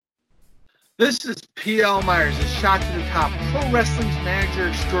This is P.L. Myers, a shot to the top, pro wrestling's manager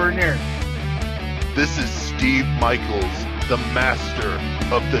extraordinaire. This is Steve Michaels, the master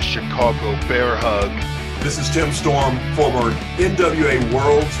of the Chicago Bear Hug. This is Tim Storm, former NWA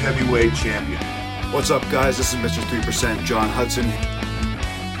World's Heavyweight Champion. What's up, guys? This is Mr. 3%, John Hudson.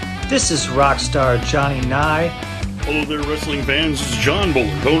 This is Rockstar Johnny Nye. Hello there, wrestling fans. This is John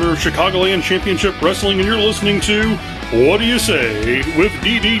Bullard, owner of Chicagoland Championship Wrestling, and you're listening to What Do You Say with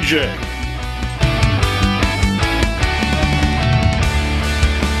DDJ.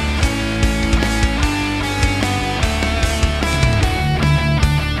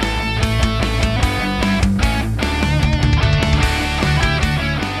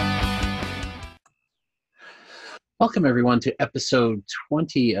 Welcome, everyone, to episode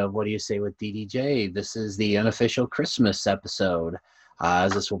 20 of What Do You Say with DDJ. This is the unofficial Christmas episode,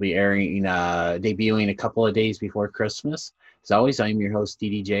 as this will be airing, debuting a couple of days before Christmas. As always, I'm your host,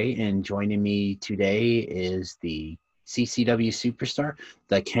 DDJ, and joining me today is the CCW superstar,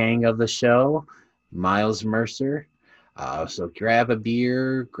 the king of the show, Miles Mercer. So grab a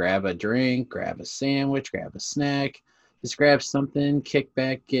beer, grab a drink, grab a sandwich, grab a snack. Just grab something, kick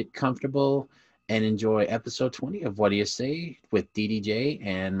back, get comfortable, and enjoy episode 20 of What Do You Say with DDJ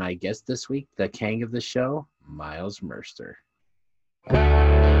and my guest this week, the king of the show, Miles Mercer.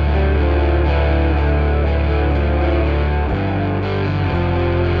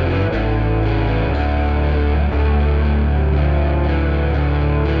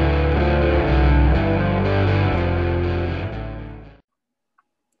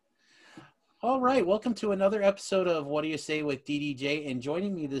 All right, welcome to another episode of What Do You Say with DDJ, and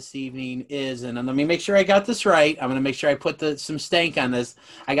joining me this evening is, and let me make sure I got this right. I'm going to make sure I put some stank on this.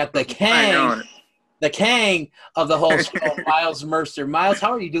 I got the king of the whole show, Miles Mercer. Miles,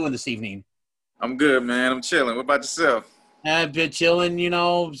 how are you doing this evening? I'm good, man. I'm chilling. What about yourself? I've been chilling,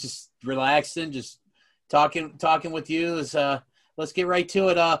 just relaxing, just talking with you. Let's get right to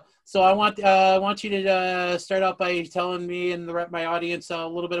it. So I want you to start out by telling me and my audience a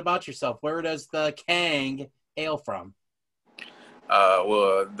little bit about yourself. Where does the Kang hail from?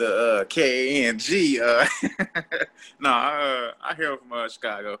 Well, the K-A-N-G. I hail from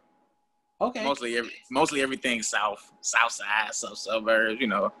Chicago. Okay. Mostly everything south side, south suburbs,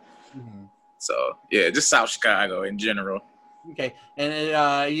 Mm-hmm. So yeah, just South Chicago in general. Okay,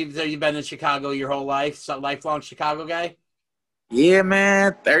 and you've been in Chicago your whole life, so lifelong Chicago guy. Yeah,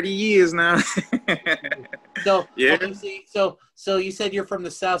 man, 30 years now. So yeah. Okay, so you said you're from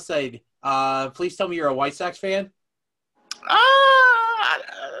the South Side. Please tell me you're a White Sox fan.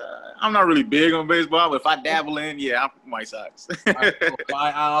 I'm not really big on baseball, but if I dabble in, yeah, I'm from White Sox. All right, cool.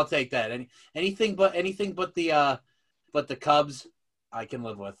 I'll take that. Anything but the Cubs, I can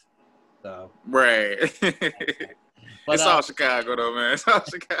live with. So right. But, it's all Chicago though, man. It's all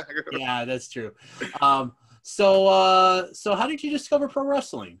Chicago. Yeah, that's true. So how did you discover pro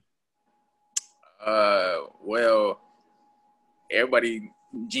wrestling? Well, everybody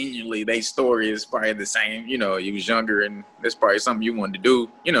genuinely, their story is probably the same. You was younger and that's probably something you wanted to do,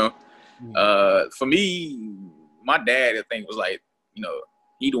 Mm-hmm. For me, my dad, I think, was like,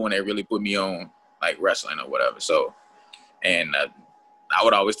 he the one that really put me on like wrestling or whatever. So, and I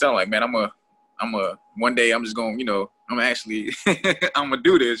would always tell him, like, man, one day I'm just going, I'm actually, I'm going to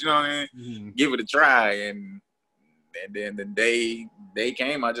do this, you know what I mean? Mm-hmm. Give it a try. And then the day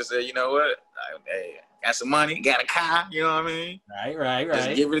came, I just said, you know what? Hey, got some money, got a car, you know what I mean? Right.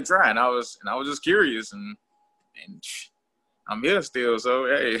 Just give it a try. And I was just curious and I'm here still. So,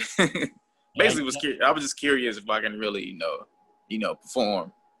 hey, basically I was just curious if I can really,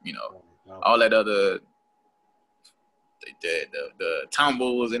 perform, all that other, the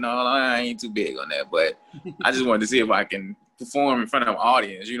tumbles and all. I ain't too big on that, but I just wanted to see if I can perform in front of an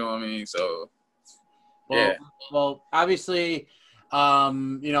audience. You know what I mean? So, yeah. Well, obviously,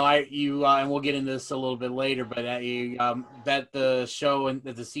 and we'll get into this a little bit later, but bet the show and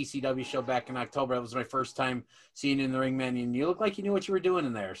the CCW show back in October. That was my first time seeing you in the ring, man. And you look like you knew what you were doing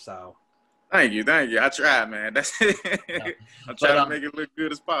in there. So. Thank you. I tried, man. That's it. I'm trying to make it look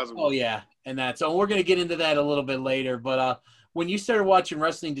good as possible. Oh yeah, and we're gonna get into that a little bit later. But when you started watching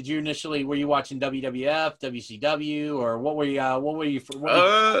wrestling, were you watching WWF, WCW, or what were you? I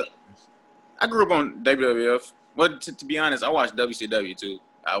grew up on WWF. Well, to be honest, I watched WCW too.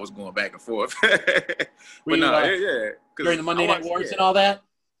 I was going back and forth. Yeah. During the Monday Night Wars and all that.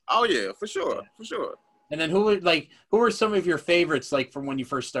 Oh yeah, for sure. And then who were some of your favorites, like from when you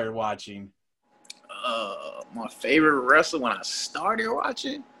first started watching? My favorite wrestler when I started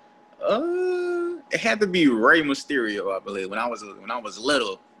watching, it had to be Rey Mysterio, I believe. When I was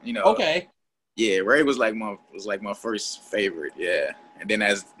little, Okay. Yeah, Rey was like my first favorite. Yeah, And then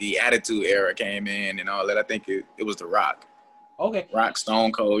as the Attitude Era came in and all that, I think it was The Rock. Okay. Rock,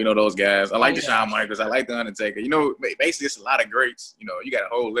 Stone Cold, you know, those guys. I like the Shawn Michaels. I like The Undertaker. You know, basically it's a lot of greats. You know, you got a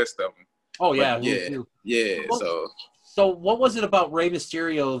whole list of them. Oh, yeah. But yeah. So what was it about Rey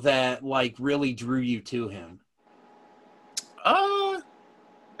Mysterio that, like, really drew you to him?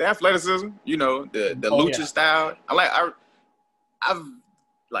 The athleticism, you know, the lucha style. I've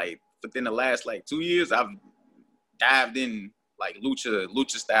like within the last like 2 years, I've dived in like lucha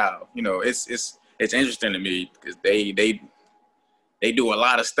style. You know, it's interesting to me because they do a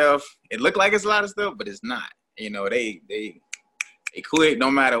lot of stuff. It look like it's a lot of stuff, but it's not. You know, they quick no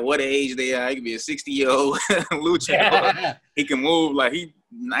matter what age they are. He could be a 60-year-old lucha. He can move like he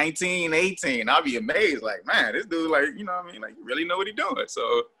 19, 18. I'll be amazed. Like, man, this dude, like, you know what I mean? Like, you really know what he's doing.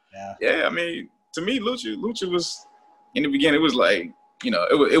 So, yeah, I mean, to me, lucha was, in the beginning, it was like, you know,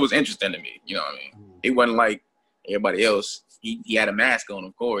 it was interesting to me. You know what I mean? It wasn't like everybody else. He had a mask on,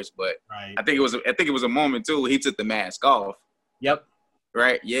 of course, but I think it was a moment, too. He took the mask off. Yep.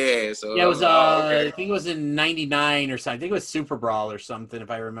 Right? Yeah. So yeah, it was, I think it was in 99 or something. I think it was Super Brawl or something, if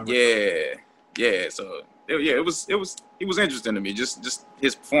I remember. Yeah. Yeah. So, it was interesting to me, just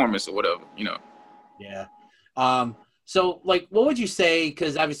his performance or whatever, you know. Yeah. So, like, what would you say?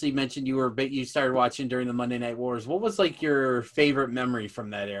 Because obviously you mentioned you started watching during the Monday Night Wars. What was like your favorite memory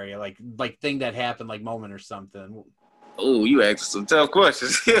from that area? Like thing that happened, like moment or something. Oh, you asked some tough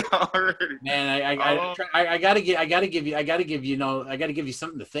questions already. Man, I gotta give you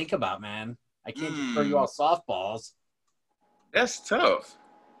something to think about, man. I can't just throw you all softballs. That's tough.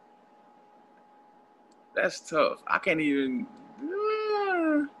 I can't even.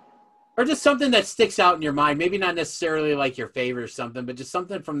 Or just something that sticks out in your mind. Maybe not necessarily like your favorite or something, but just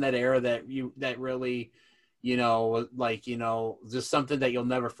something from that era that really, you know, like, you know, just something that you'll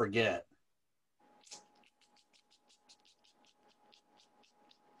never forget.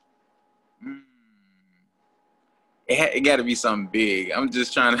 It got to be something big. I'm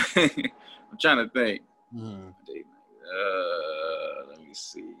just trying to. I'm trying to think. Let me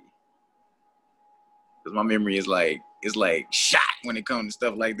see. Because my memory is like shot when it comes to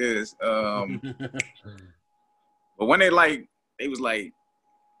stuff like this. But when they was like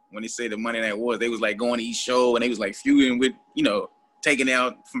when they say the Monday Night Wars, they was like going to each show and they was like feuding with, you know, taking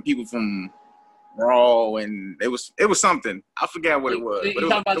out from people from Raw, and it was something. I forgot what it was. You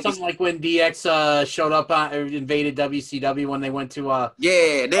talking about something like when DX showed up invaded WCW when they went to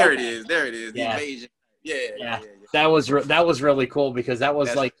there it is. The invasion. Yeah. That was really cool because that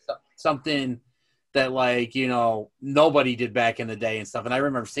was like something that, like, you know, nobody did back in the day and stuff. And I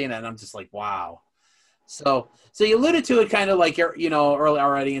remember seeing that and I'm just like, wow. So you alluded to it kind of like, you know, early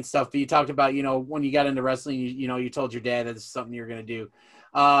already and stuff, but you talked about, you know, when you got into wrestling, you know, you told your dad that this is something you're going to do.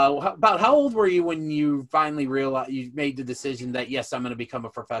 About how old were you when you finally realized you made the decision that, yes, I'm going to become a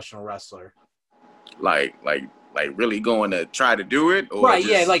professional wrestler? Like really going to try to do it? Or right.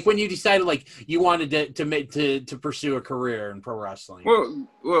 Yeah. Like when you decided like you wanted to pursue a career in pro wrestling. Well,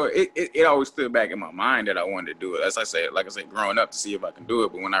 it always stood back in my mind that I wanted to do it. As I said, growing up to see if I can do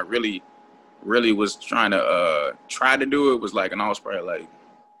it. But when I really was trying to do it was like, and I was probably like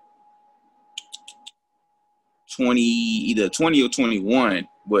 20 or 21.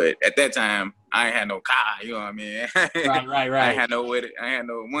 But at that time, I ain't had no car, you know what I mean? Right. I had no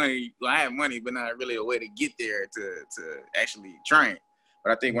money. Well, I had money, but not really a way to get there to actually train.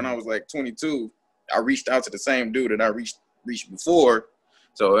 But I think when I was like 22, I reached out to the same dude that I reached before.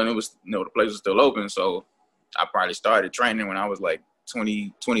 So, and it was, you know, the place was still open. So I probably started training when I was like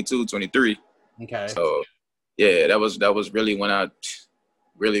 20, 22, 23. Okay. So yeah, that was really when I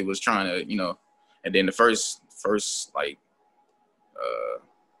really was trying to, you know, and then the first like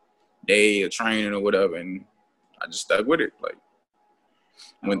day of training or whatever, and I just stuck with it. Like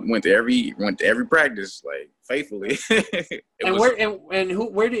went to every practice like faithfully.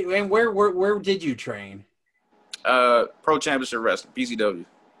 Where did you train? Pro Championship Wrestling, PCW.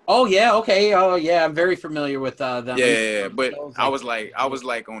 Oh yeah, okay. Oh yeah, I'm very familiar with them. Yeah, but I was like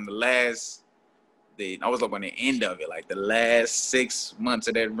on the last. I was like on the end of it, like the last 6 months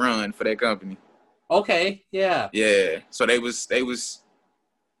of that run for that company. Okay, yeah. Yeah, so they was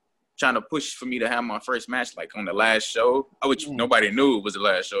trying to push for me to have my first match like on the last show, which nobody knew it was the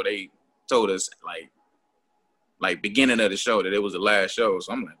last show. They told us like beginning of the show that it was the last show.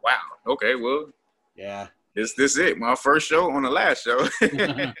 So I'm like, wow, okay, well, yeah, this it, my first show on the last show.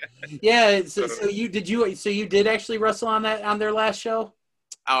 Yeah. So you did actually wrestle on their last show?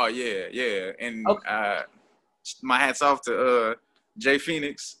 Oh yeah, and okay. My hats off to Jay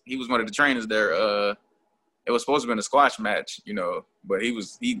Phoenix. He was one of the trainers there. It was supposed to be a squash match, you know, but he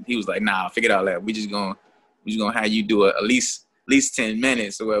was like, nah, figure it out that we just gonna have you do at least least 10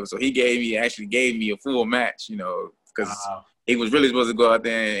 minutes or whatever. So he actually gave me a full match, you know, because he was really supposed to go out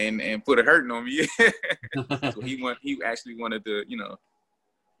there and put a hurting on me. So he actually wanted to, you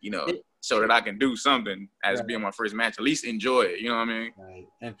know, so that I can do something as being my first match, at least enjoy it. You know what I mean?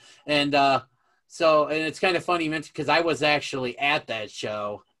 Right. And so it's kind of funny you mentioned, because I was actually at that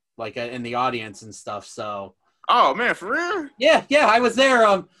show, like in the audience and stuff. So. Oh man, for real? Yeah, I was there.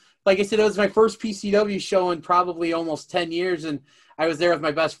 Like I said, it was my first PCW show in probably almost 10 years, and I was there with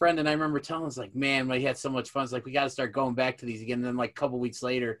my best friend, and I remember telling us, like, man, we had so much fun. It's like, we got to start going back to these again. And then, like, a couple weeks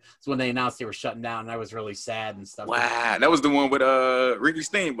later, it's when they announced they were shutting down, and I was really sad and stuff. Wow, that was the one with Ricky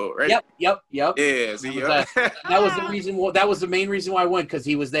Steamboat, right? Yep. Yeah, that was the reason. That was the main reason why I went, because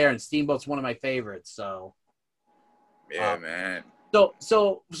he was there, and Steamboat's one of my favorites. So, yeah, man.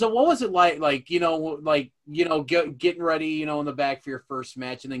 So what was it like, getting ready, you know, in the back for your first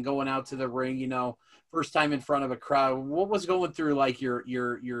match, and then going out to the ring, you know, first time in front of a crowd? What was going through like your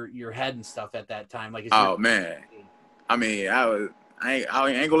head and stuff at that time? Like, man, I mean, I ain't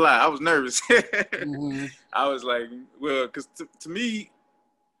gonna lie, I was nervous. Mm-hmm. I was like, well, because to me,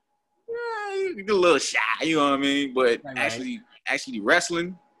 you get a little shy, you know what I mean? But actually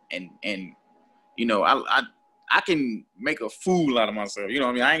wrestling and you know, I can make a fool out of myself. You know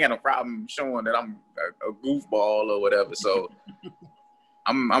what I mean? I ain't got no problem showing that I'm a goofball or whatever. So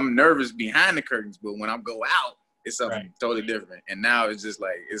I'm nervous behind the curtains, but when I go out, it's something totally different. And now it's just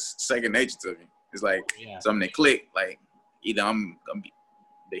like, it's second nature to me. It's like something that click. Like either I'm gonna be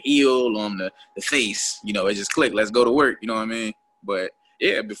the heel or I'm the face. You know, it just click. Let's go to work. You know what I mean? But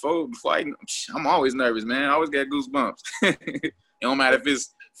yeah, before I'm always nervous, man. I always get goosebumps. It don't matter if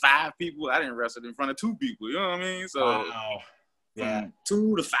it's 5 people. I didn't wrestle in front of 2 people. You know what I mean? So from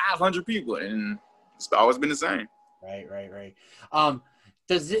 2 to 500 people, and it's always been the same. Right.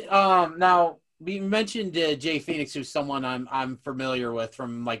 Does it now? We mentioned Jay Phoenix, who's someone I'm familiar with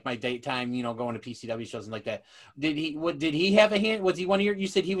from like my daytime, you know, going to PCW shows and like that. Did he have a hand? Was he one of your? You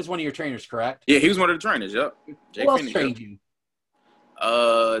said he was one of your trainers, correct? Yeah, he was one of the trainers. Yep. Jay Who else Phoenix, trained you?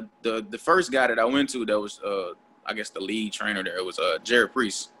 The first guy that I went to, that was I guess the lead trainer there, was Jared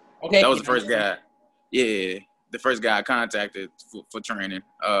Priest. Okay. That was the first guy. Yeah, the first guy I contacted for training.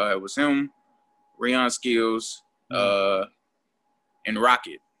 It was him, Rayon Skills, and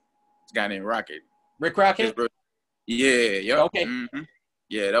Rocket. This guy named Rocket. Rick Rocket? Yeah, yep. Okay. Mm-hmm.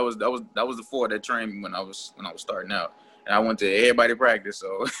 Yeah, that was the 4 that trained me when I was starting out. And I went to everybody practice,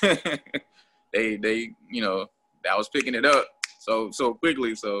 so they you know, I was picking it up so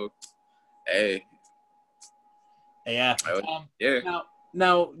quickly. So hey. Yeah. Yeah.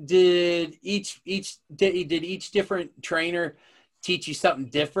 Now, did each different trainer teach you something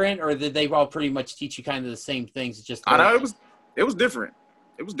different, or did they all pretty much teach you kind of the same things? Just I know it was different.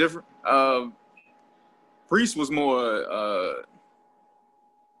 It was different. Priest was more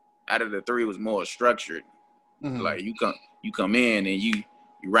out of the 3 was more structured. Mm-hmm. Like you come in and you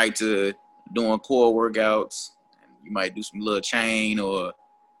right to doing core workouts. And you might do some little chain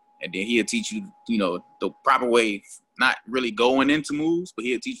and then he'll teach you, you know, the proper way, not really going into moves, but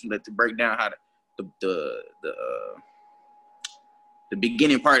he'll teach you to break down how the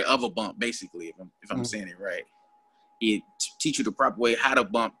beginning part of a bump, basically, if I'm saying it right. He'll teach you the proper way how to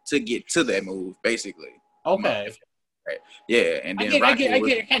bump to get to that move, basically. Okay. Right. Yeah, and then I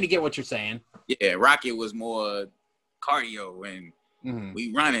kind of get what you're saying. Yeah, Rocket was more cardio, and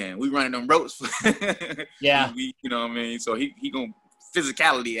we running them ropes. Yeah. You know what I mean? So he gonna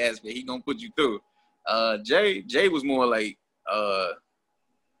physicality aspect, he gonna put you through. Jay was more like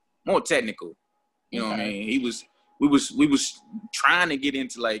more technical. You know what I mean? We was trying to get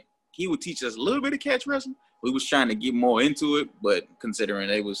into, like, he would teach us a little bit of catch wrestling. We was trying to get more into it, but considering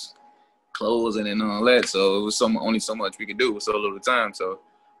they was closing and all that, so it was only so much we could do with so little time. So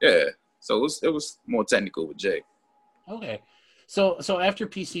yeah, so it was more technical with Jay. Okay, so after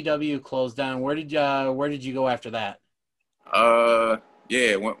PCW closed down, where did you go after that?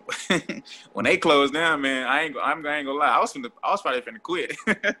 Yeah, when they closed down, man, I ain't gonna lie, I was probably finna quit.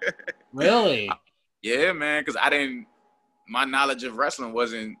 Really? Yeah, man, because my knowledge of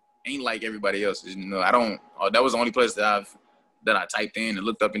wrestling ain't like everybody else's. You know, that was the only place that I typed in and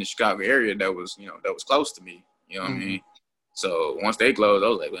looked up in the Chicago area that was close to me. You know what I mean? So once they closed, I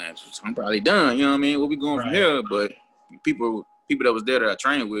was like, man, I'm probably done. You know what I mean? We'll be going from here. But people that was there that I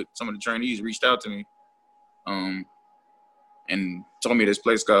trained with, some of the trainees reached out to me, and told me this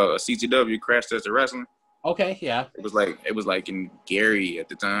place called CTW, Crash Test Wrestling. Okay, yeah. It was like in Gary at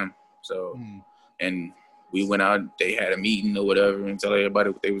the time. So, and we went out. They had a meeting or whatever, and tell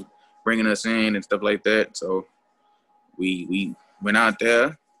everybody what they was bringing us in and stuff like that. So we went out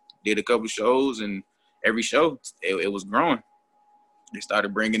there, did a couple shows, and every show it was growing. They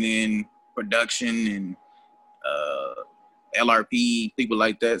started bringing in production and LRP, people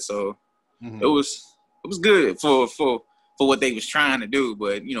like that. So it was good for what they was trying to do.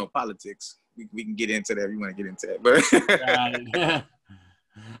 But politics, we can get into that if you want to get into that. But right.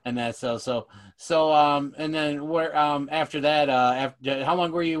 And that's so and then where after that how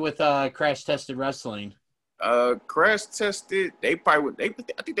long were you with Crash Tested Wrestling? Crash Tested, I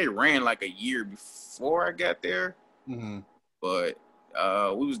think they ran like a year before I got there. But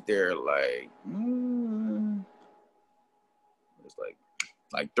we was there like it was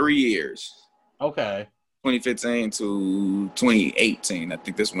like 3 years. Okay. 2015 to 2018. I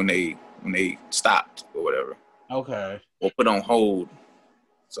think that's when they stopped or whatever. Okay. Or put on hold.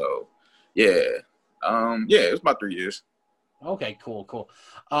 So yeah. It was about 3 years. Okay, cool.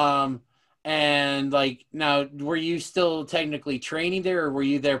 And like now, were you still technically training there, or were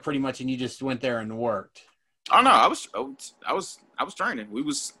you there pretty much and you just went there and worked? Oh no, I was training. We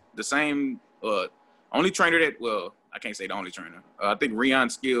was the same only trainer that, well, I can't say the only trainer. I think Rion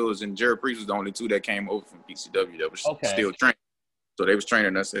Skills and Jared Priest was the only two that came over from PCW that was still training. So they was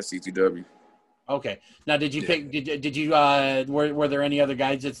training us at CTW. Okay. Now, did you pick? Did you? Were there any other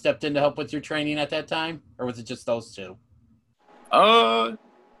guys that stepped in to help with your training at that time, or was it just those two?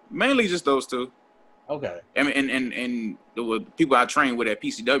 Mainly just those two. Okay. And the people I trained with at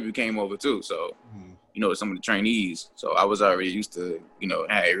PCW came over too. So some of the trainees. So I was already used to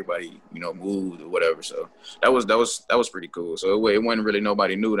have everybody moved or whatever. So that was pretty cool. So it wasn't really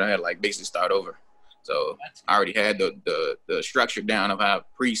nobody new that I had like basically start over. So I already had the structure down of how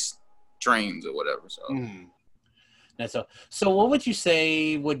Priest trains or whatever. So so what would you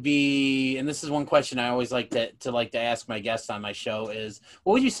say would be, and this is one question I always like to ask my guests on my show, is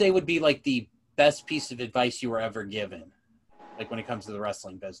what would you say would be like the best piece of advice you were ever given, like when it comes to the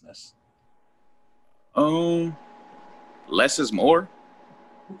wrestling business? Less is more.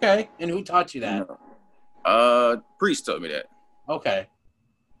 Okay. And who taught you that? Priest taught me that. Okay.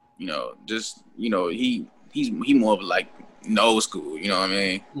 He's more of like old school, you know what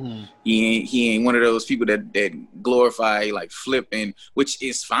I mean? He ain't one of those people that glorify like flipping, which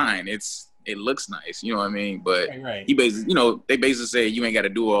is fine. It looks nice, you know what I mean? But right. He basically, they basically say you ain't got to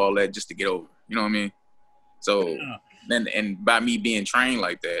do all that just to get over, you know what I mean? So then, and by me being trained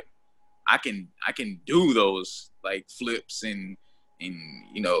like that, I can do those like flips and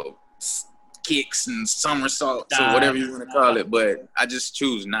kicks and somersaults or whatever you want to call it, but I just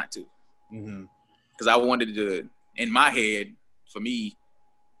choose not to. Because I wanted to, in my head, for me,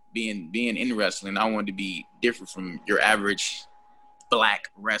 being in wrestling, I wanted to be different from your average black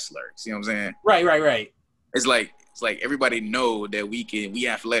wrestler. See what I'm saying? Right. It's like everybody know that we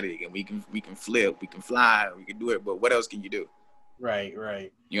athletic and we can flip, we can fly, we can do it, but what else can you do? Right.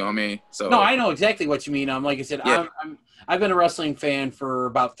 You know what I mean? So no, I know exactly what you mean. Like I said, I've been a wrestling fan for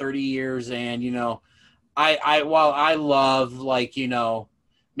about 30 years, and while I love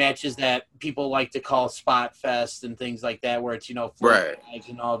matches that people like to call spot fest and things like that, where it's right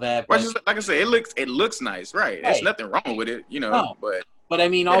and all that. But like I said, it looks nice, right? There's nothing wrong with it, No. But I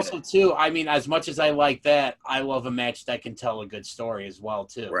mean, also too, I mean, as much as I like that, I love a match that can tell a good story as well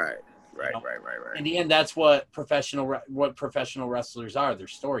too. Right. In the end, that's what professional wrestlers are. They're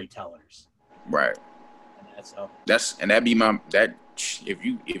storytellers. Right. And that'd be if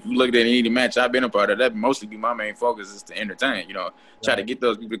you look at any of the match I've been a part of, that mostly be my main focus is to entertain. Try to get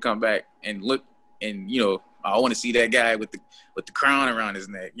those people to come back and look, and I want to see that guy with the crown around his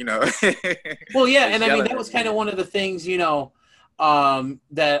neck. Well, yeah, and I mean that was kind of one of the things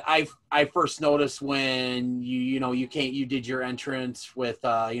that I first noticed when you did your entrance with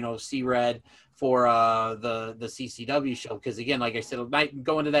C-Red for the CCW show, because again, like I said,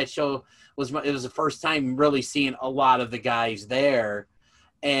 going to that show was the first time really seeing a lot of the guys there.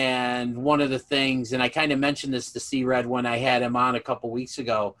 And one of the things, and I kind of mentioned this to C-Red when I had him on a couple weeks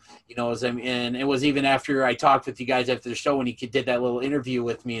ago, and it was even after I talked with you guys after the show when he did that little interview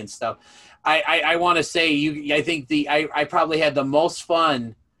with me and stuff. I want to say I think I probably had the most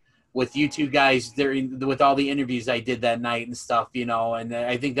fun with you two guys there with all the interviews I did that night and stuff, and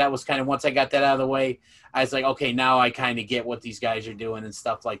I think that was kind of, once I got that out of the way, I was like, okay, now I kind of get what these guys are doing and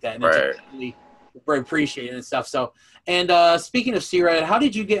stuff like that. And right. Really appreciate it and stuff. So, and speaking of C-Red, how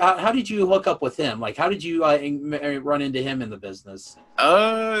did you hook up with him? Like, how did you run into him in the business?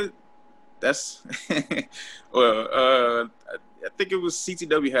 That's well, I think it was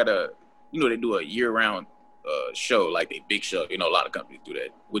CTW had they do a year-round show, like a big show. A lot of companies do that,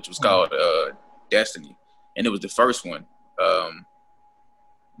 which was called Destiny, and it was the first one.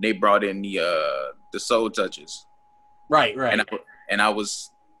 They brought in the Soul Touchers, right, and I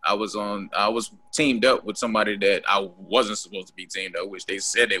was I was teamed up with somebody that I wasn't supposed to be teamed up, which they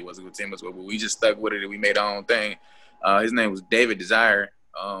said they wasn't going to team us with, but we just stuck with it and we made our own thing. His name was David Desire.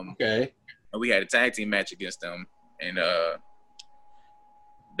 Okay. And we had a tag team match against them, and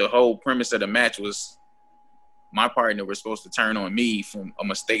the whole premise of the match was my partner was supposed to turn on me from a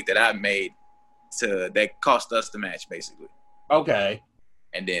mistake that I made that cost us the match, basically. Okay.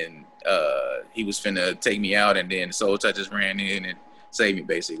 And then he was finna take me out, and then Soul Touchers ran in and saved me,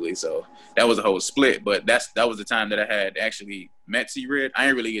 basically. So that was a whole split. But that was the time that I had actually met C-Red. I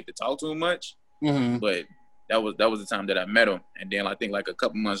didn't really get to talk to him much, but that was the time that I met him. And then I think like a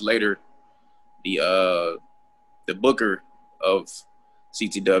couple months later, the booker of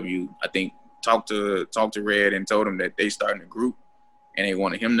CTW, I think, talked to Red and told him that they starting a group and they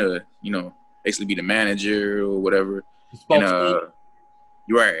wanted him to, basically be the manager or whatever. And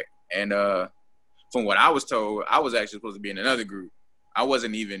you're right. And from what I was told, I was actually supposed to be in another group. I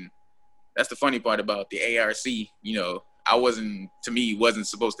wasn't even. That's the funny part about the ARC. I wasn't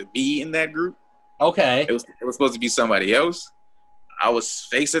supposed to be in that group. Okay. It was supposed to be somebody else. I was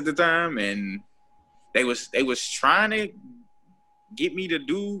face at the time, and they was trying to get me to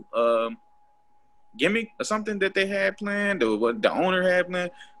do gimmick or something that they had planned, or what the owner had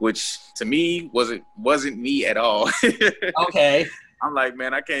planned, which to me wasn't me at all. Okay. I'm like,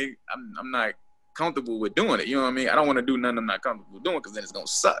 man, I can't. I'm not comfortable with doing it. You know what I mean? I don't want to do nothing I'm not comfortable with doing, because then it's gonna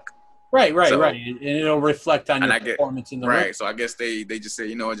suck. Right. So, and it'll reflect on your performance in the ring. So I guess they just said,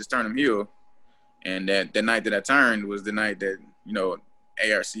 just turn them heel. And that the night that I turned was the night that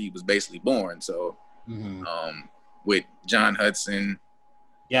ARC was basically born. So with John Hudson,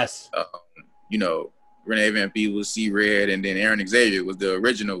 yes, Renee Van Peebles was C-Red, and then Aaron Xavier was the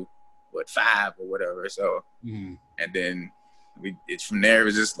original 5 or whatever. So and then it's from there. It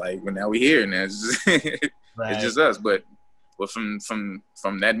was just like, well, now we're here, and it's just, it's just us. But from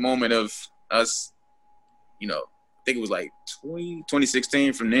that moment of us, I think it was like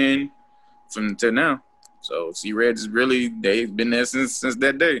 2016. From then, till now. So C-Red is really, they've been there since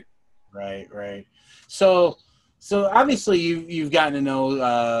that day. Right. So obviously you've gotten to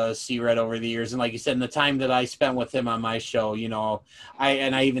know C-Red over the years, and like you said, in the time that I spent with him on my show,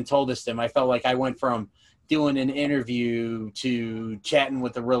 I even told this to him. I felt like I went from doing an interview to chatting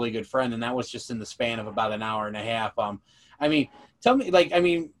with a really good friend, and that was just in the span of about an hour and a half. Tell me,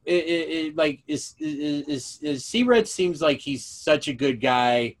 is C-Red seems like he's such a good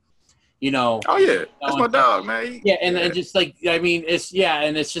guy. Oh yeah, that's my dog, man. And just like, I just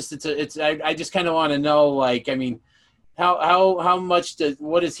kind of want to know, how much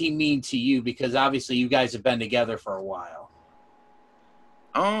what does he mean to you? Because obviously you guys have been together for a while.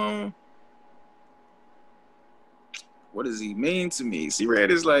 What does he mean to me?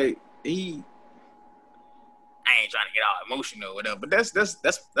 C-Red is like, I ain't trying to get all emotional or whatever, but that's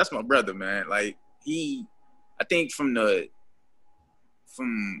my brother, man. Like I think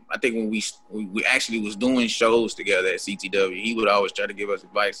when we actually was doing shows together at CTW, he would always try to give us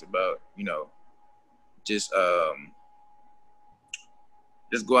advice about, just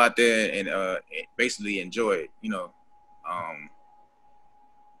go out there and basically enjoy it,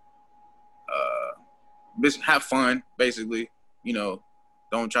 just have fun, basically,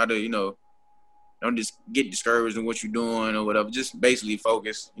 don't try to, don't just get discouraged in what you're doing or whatever. Just basically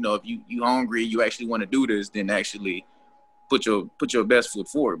focus. If you hungry, you actually want to do this, then actually put your best foot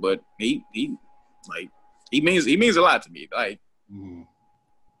forward. But he means a lot to me. Like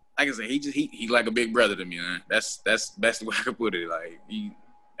I said, he like a big brother to me, man. That's the best way I could put it. Like the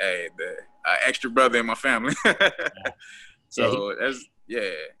extra brother in my family. So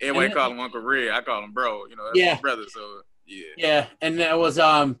everybody call him Uncle Red. I call him bro. That's my brother. So yeah. And that was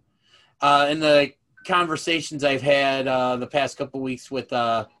in the conversations I've had the past couple of weeks with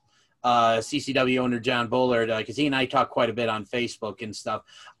CCW owner John Bullard, because he and I talk quite a bit on Facebook and stuff.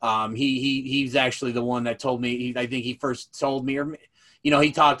 He's actually the one that told me. I think he first told me, or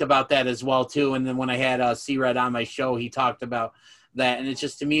he talked about that as well too. And then when I had C-Red on my show, he talked about that. And it's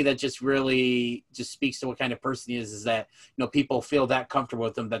just, to me, that just really just speaks to what kind of person he is that people feel that comfortable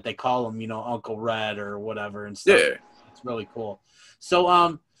with him that they call him Uncle Red or whatever and stuff. Yeah, it's really cool.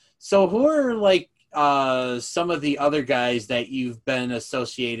 So who are some of the other guys that you've been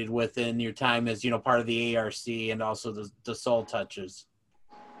associated with in your time as, part of the ARC and also the Soul Touchers?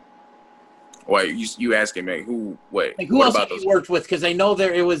 Wait, you asking me who? Wait, who what else about have those? you worked with? Because I know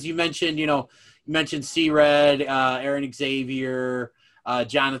you mentioned C-Red, Aaron Xavier,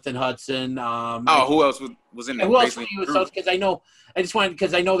 Jonathan Hudson. Who else was in there? Who else were you associated? Because I know I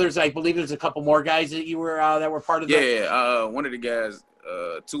believe there's a couple more guys that you were that were part of that. Yeah, one of the guys.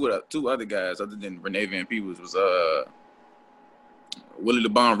 Two other guys other than Renee Van Peebles was Willie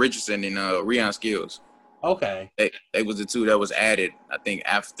LeBron Richardson and Rion Skills. Okay. They was the two that was added, I think,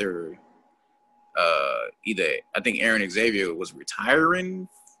 after I think Aaron Xavier was retiring,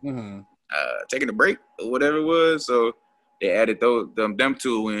 taking a break or whatever it was. So they added them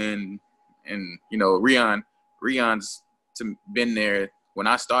two in, and Rion's been there when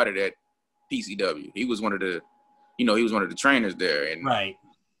I started at PCW. He was one of the trainers there, and right.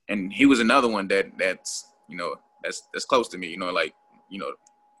 And he was another one that's close to me,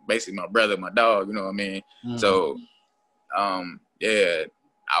 basically my brother, my dog, you know what I mean? Mm-hmm. So,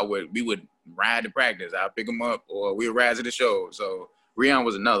 we would ride to practice. I'd pick him up, or we would ride to the show. So Rion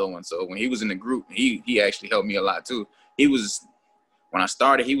was another one. So when he was in the group, he actually helped me a lot too. When I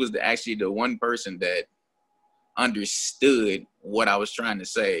started, he was actually the one person that understood what I was trying to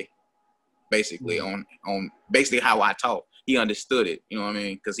say, basically on basically how I talk. He understood it, you know what I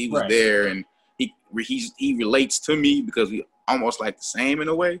mean? Because he was there, and he relates to me because we almost like the same in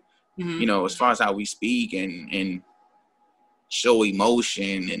a way, as far as how we speak and show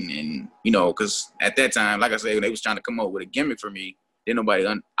emotion and because at that time, like I said, they was trying to come up with a gimmick for me. Then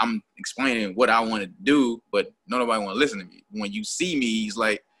I'm explaining what I want to do, but nobody want to listen to me. When you see me, he's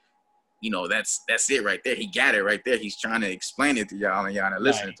like, that's it right there. He got it right there. He's trying to explain it to y'all, and y'all not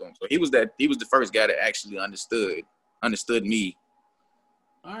listening to him. So he was the first guy that actually understood me.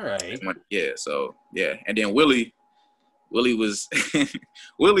 All right. Yeah. So yeah, and then Willie was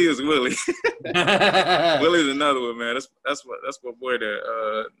Willie is Willie. Willie's another one, man. That's my boy there.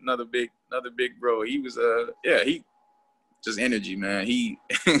 Another big bro. He was he just energy, man. He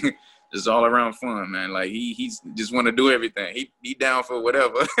just all around fun, man. Like he's just want to do everything. He down for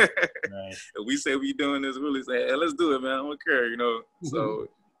whatever. Right. If we say we doing this, Willie say, hey, let's do it, man. I don't care, So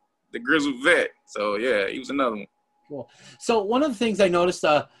the grizzled vet. So yeah, he was another one. Cool. So one of the things I noticed,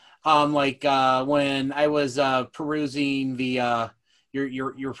 when I was perusing the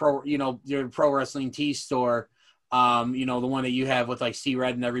your pro wrestling tee store, the one that you have with like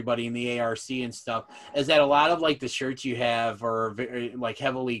C-Red and everybody in the ARC and stuff, is that a lot of like the shirts you have are very, like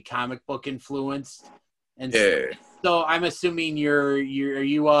heavily comic book influenced? And so I'm assuming you're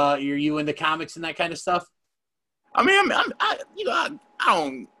into comics and that kind of stuff. I mean, I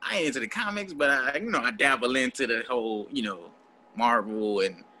ain't into the comics, but I dabble into the whole, Marvel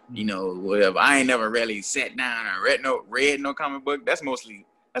and, whatever. I ain't never really sat down and read no comic book. That's mostly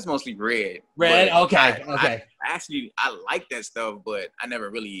read. Read? Okay. I like that stuff, but I never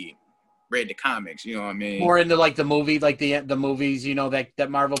really read the comics, you know what I mean? More into like the movie, like the movies, that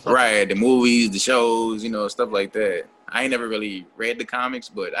Marvel puts. Right, the movies, the shows, stuff like that. I ain't never really read the comics,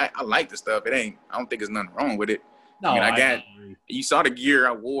 but I like the stuff. I don't think there's nothing wrong with it. No, you saw the gear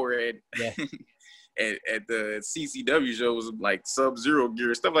I wore at at the CCW show was like Sub-Zero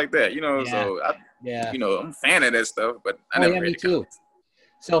gear, stuff like that, So I'm a fan of that stuff, but I never read the comics.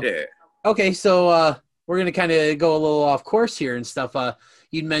 So okay, so we're gonna kind of go a little off course here and stuff.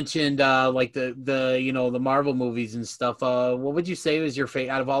 You mentioned like the Marvel movies and stuff. What would you say was your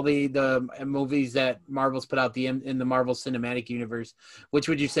favorite out of all the movies that Marvel's put out in the Marvel Cinematic Universe? Which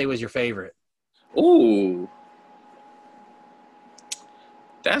would you say was your favorite? Ooh.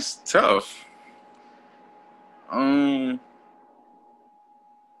 That's tough. I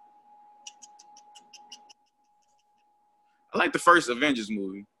like the first Avengers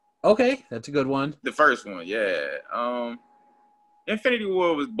movie. Okay, that's a good one. The first one, yeah. Infinity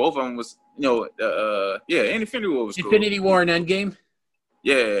War was both of them was Infinity War was cool. Infinity War and Endgame.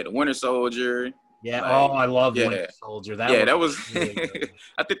 Yeah, the Winter Soldier. Yeah. I love Winter Soldier. That was. Really good.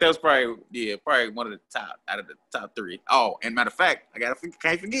 I think that was probably one of the top out of the top three. Oh, and matter of fact,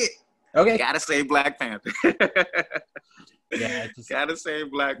 can't forget. Okay. Gotta say Black Panther. Gotta say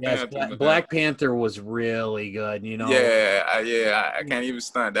Black Panther. Black Panther was really good. Yeah. I can't even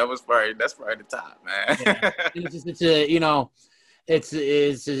stunt. That's probably the top, man. Yeah.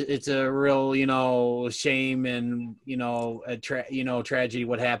 It's a real shame and a tragedy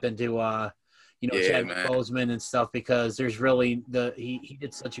what happened to Chadwick Boseman and stuff, because there's really he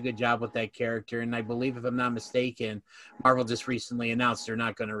did such a good job with that character, and I believe, if I'm not mistaken, Marvel just recently announced they're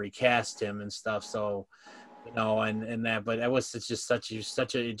not going to recast him and stuff. So, and that, but that was just such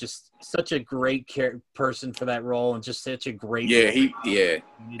a great person for that role, and just such a great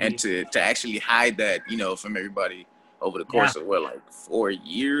and to actually hide that from everybody over the course of 4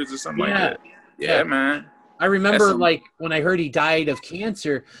 years or something like that. Yeah, man. I remember when I heard he died of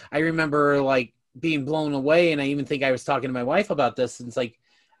cancer, I remember being blown away. And I even think I was talking to my wife about this. And it's like,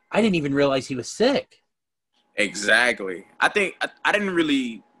 I didn't even realize he was sick. Exactly. I think I didn't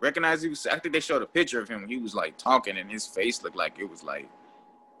really recognize he was sick. I think they showed a picture of him. He was talking, and his face looked like it was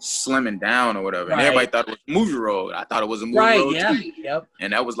slimming down or whatever. Right. And everybody thought it was a movie role. I thought it was a movie role yeah. too. Yep.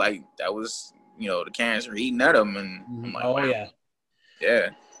 And that was the cancer eating at him. And I'm like, Oh, wow. yeah. Yeah.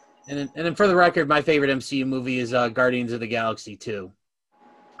 And then for the record, my favorite MCU movie is Guardians of the Galaxy 2.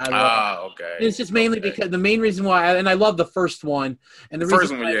 Okay. It's just mainly because the main reason why, and I love the first one, and the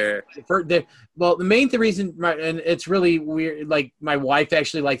first reason one, the main reason, and it's really weird. Like my wife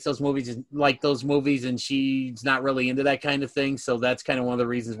actually likes those movies, and she's not really into that kind of thing. So that's kind of one of the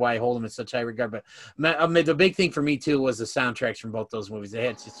reasons why I hold them in such high regard. But the big thing for me too was the soundtracks from both those movies. They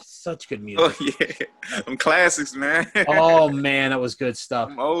had just such good music. Oh yeah, them classics, man. Oh man, that was good stuff.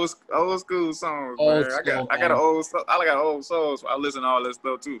 Them old school songs, Old man. school, I got an old soul, so I listen to all that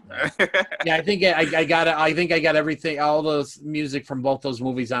stuff too. Yeah, I think I got everything, all those music from both those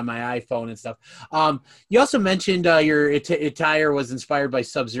movies on my iPhone and stuff. You also mentioned your attire was inspired by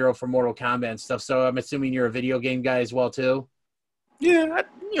Sub-Zero from Mortal Kombat and stuff. So I'm assuming you're a video game guy as well too. Yeah,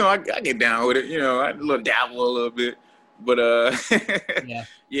 I get down with it. I dabble a little bit, but I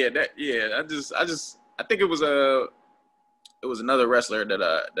think it was another wrestler that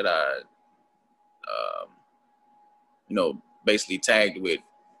I basically tagged with.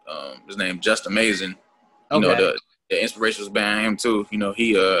 His name Just Amazing. The inspiration was behind him too.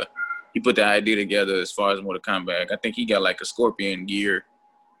 He put the idea together as far as Mortal Kombat. I think he got like a scorpion gear,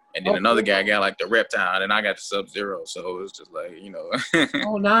 and then another guy got like the reptile, and I got the Sub-Zero. So it was just like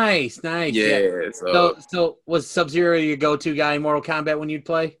Oh, nice. Yeah. So was Sub-Zero your go-to guy in Mortal Kombat when you'd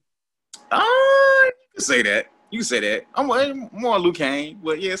play? You can say that. I'm more Liu Kang,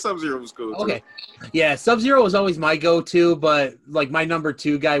 but yeah, Sub-Zero was cool too. Okay. Yeah, Sub-Zero was always my go-to, but like my number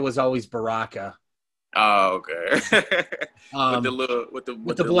 2 guy was always Baraka. Oh, okay.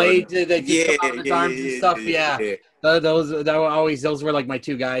 with the blade that yeah, come out of his arms and stuff. Yeah. Those were like my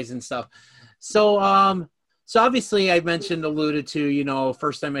 2 guys and stuff. So obviously I alluded to,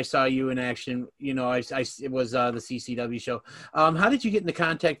 first time I saw you in action, it was the CCW show. How did you get into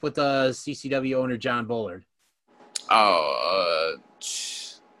contact with CCW owner John Bullard? Oh,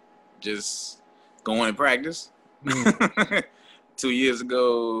 just going to practice. 2 years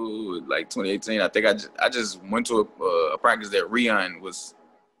ago, like 2018, I think I just went to a practice that Rion was,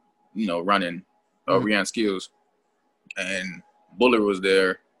 running, Rion Skills, and Bullard was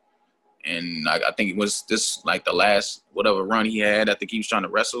there, and I think it was this like the last whatever run he had. I think he was trying to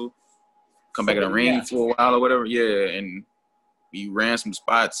wrestle, come back in the ring for a while or whatever. Yeah, and he ran some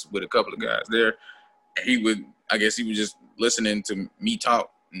spots with a couple of guys there. He was just listening to me talk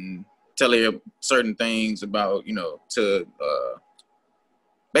and tell him certain things about,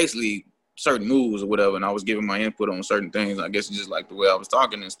 basically certain moves or whatever. And I was giving my input on certain things. I guess just like the way I was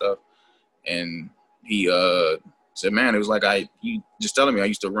talking and stuff. And he said, man, it was like he just telling me I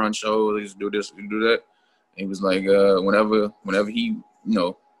used to run shows, I used to do this, do that. And he was like, whenever he,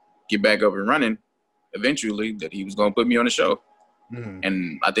 get back up and running, eventually that he was going to put me on the show. Mm-hmm.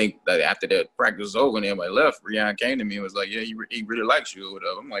 And I think that after that practice was over and everybody left, Rion came to me and was like, yeah, he really likes you or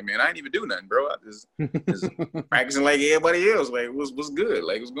whatever. I'm like, man, I ain't even do nothing, bro. I just practicing like everybody else. Like, what's good?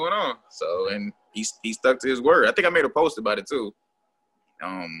 Like, what's going on? So, and he stuck to his word. I think I made a post about it too.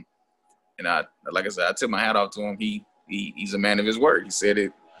 And I, like I said, I took my hat off to him. He's a man of his word. He said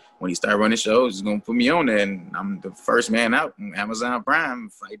it when he started running shows, he's going to put me on there. And I'm the first man out on Amazon Prime,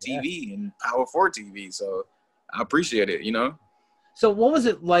 Fight TV, and Power 4 TV. So I appreciate it, So what was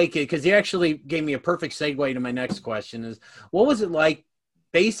it like? Because you actually gave me a perfect segue to my next question. Is what was it like,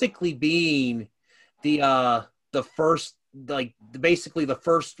 basically being the first, like basically the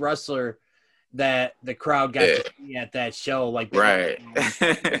first wressler that the crowd got to see at that show? Like, right.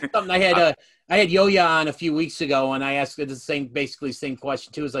 Something I had Yo-Ya on a few weeks ago, and I asked the same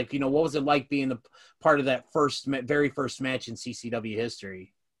question too. Is like, what was it like being the part of that very first match in CCW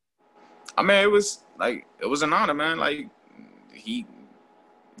history? I mean, it was an honor, man. Like, he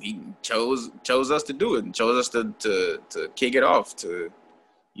chose us to do it and chose us to kick it off, to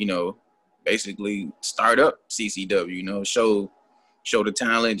basically start up CCW, show the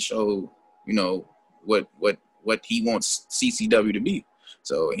talent, show what he wants CCW to be.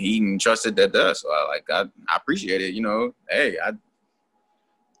 So he entrusted that to us. So I appreciate it. Hey,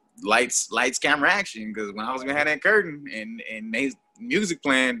 lights, camera, action. Because when I was behind that curtain and they music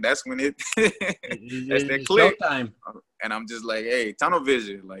playing, that's when that's that click. Showtime. And I'm just like, hey, tunnel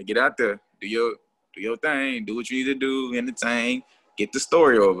vision. Like, get out there, do your thing, do what you need to do, entertain, get the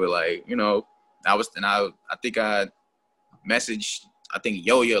story over. Like, I think I messaged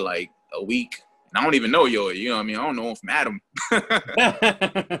Yo-Ya like a week. And I don't even know Yo-Ya, I don't know him from Adam.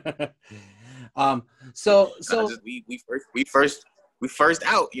 So we first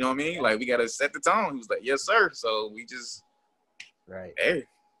out, Like, we gotta set the tone. He was like, yes, sir. So we just right. Hey,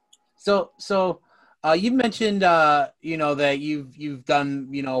 So you mentioned you know, that you've done,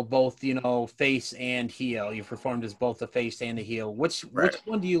 you know, both, you know, face and heel. You've performed as both the face and the heel. Which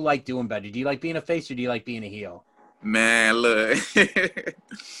one do you like doing better? Do you like being a face or do you like being a heel? Man, look,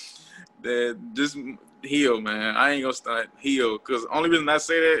 just heel, man. I ain't gonna stunt heel, because the only reason I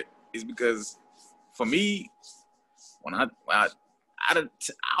say that is because for me, when I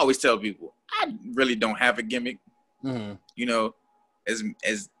always tell people I really don't have a gimmick. Mm-hmm. You know, as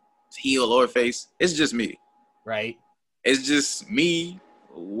heel or face, it's just me. Right. It's just me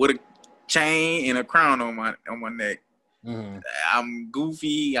with a chain and a crown on my neck. Mm-hmm. I'm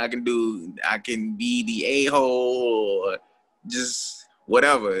goofy. I can be the a-hole or just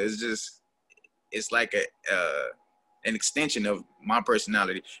whatever. It's like an extension of my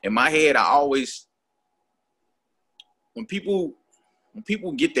personality. In my head, I always, when people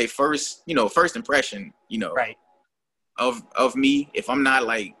get their first impression, you know, right, of me, if I'm not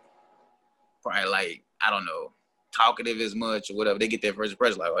like, probably like, I don't know, talkative as much or whatever, they get their first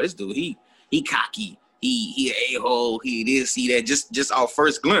impression like, oh, this dude, he cocky, he an a-hole, he this, he that, just our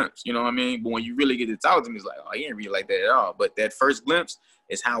first glimpse, you know what I mean? But when you really get to talk to him, it's like, oh, he ain't really like that at all. But that first glimpse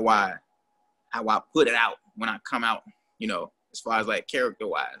is how I put it out when I come out, you know, as far as like character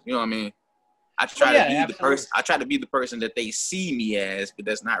wise, you know what I mean? I try to be the person. I try to be the person that they see me as, but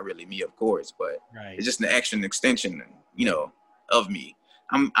that's not really me, of course. But it's just an extension, you know, of me.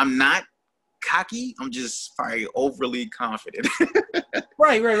 I'm not cocky. I'm just probably overly confident.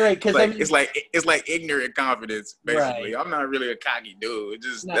 right. Because like, I mean, it's like ignorant confidence, basically. Right. I'm not really a cocky dude.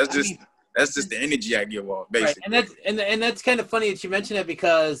 That's just the energy I give off, basically. Right. And that's kind of funny that you mentioned that,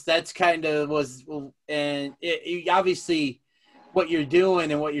 because that's kind of you obviously what you're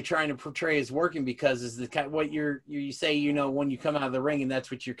doing and what you're trying to portray is working, because is the kind what you say, you know, when you come out of the ring, and that's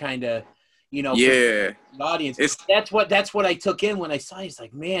what you're kind of, you know, the audience. That's what I took in when I saw you. It's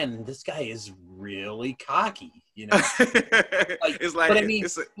like, man, this guy is really cocky, you know. Like, it's like, I mean,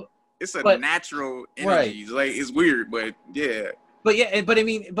 it's a natural energy. Right. Like, it's weird, but yeah. But I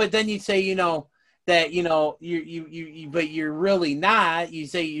mean, but then you say, you know, that, you know, you but you're really not. You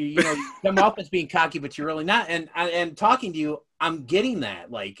say you know, you come off as being cocky, but you're really not. And talking to you, I'm getting that.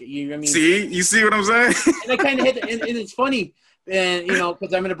 Like, you, I mean, you see what I'm saying? And I kind of hit, and it's funny, and you know,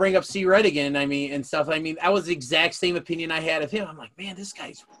 because I'm going to bring up C Red again. I mean, and stuff. I mean, that was the exact same opinion I had of him. I'm like, man, this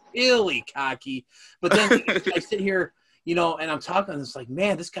guy's really cocky. But then I sit here, you know, and I'm talking, and it's like,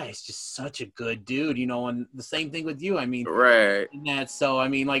 man, this guy is just such a good dude, you know. And the same thing with you. I mean, right. And that's, so, I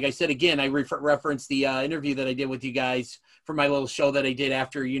mean, like I said, again, I referenced the interview that I did with you guys for my little show that I did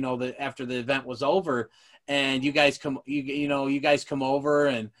after, you know, after the event was over. And you guys come over,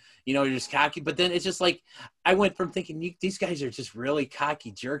 and, you know, you're just cocky. But then it's just like, I went from thinking these guys are just really cocky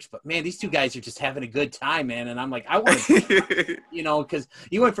jerks, but man, these two guys are just having a good time, man. And I'm like, I want to, you know, because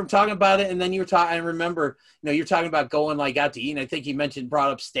you went from talking about it, and then you were talking, I remember, you know, you're talking about going like out to eat, and I think you brought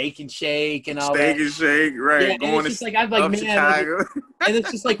up Steak and Shake and all that. Steak and Shake, right. Yeah, going to like, I'm like, man, Chicago. And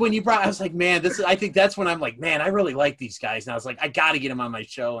it's just like when you brought, I was like, man, I think that's when I'm like, man, I really like these guys. And I was like, I got to get them on my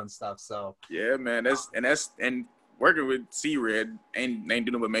show and stuff. So yeah, man, and working with C Red ain't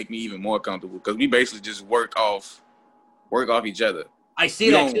doing but make me even more comfortable, because we basically just work off each other. I see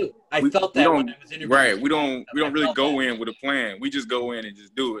that too. I felt that when I was interviewing. Right. We don't really go in with a plan. We just go in and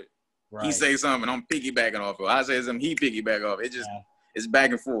just do it. Right. He say something, I'm piggybacking off of. I say something, he piggyback off. It just it's back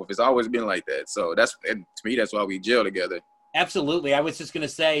and forth. It's always been like that. So to me, that's why we gel together. Absolutely. I was just gonna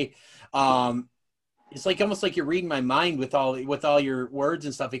say, it's like almost like you're reading my mind with all your words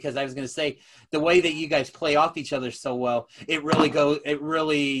and stuff, because I was gonna say the way that you guys play off each other so well, it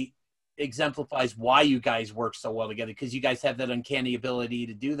really exemplifies why you guys work so well together, because you guys have that uncanny ability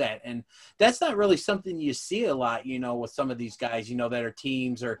to do that. And that's not really something you see a lot, you know, with some of these guys, you know, that are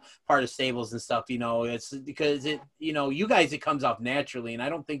teams or part of stables and stuff. You know, it's because you know, you guys, it comes off naturally, and I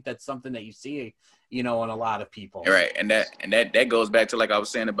don't think that's something that you see, you know, in a lot of people. Right. And that goes back to, like I was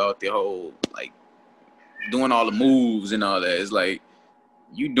saying about the whole, like, doing all the moves and all that. It's like,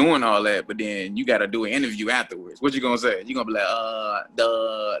 you doing all that, but then you got to do an interview afterwards. What you gonna say? You gonna be like,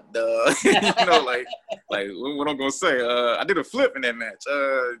 you know, like what I'm gonna say? I did a flip in that match.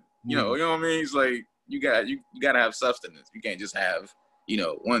 You know what I mean? It's like you gotta have substance. You can't just have, you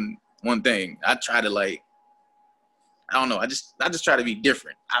know, one thing. I try to, like, I don't know. I just try to be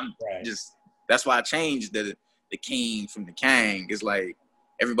different. That's why I changed the king from the Kang. It's like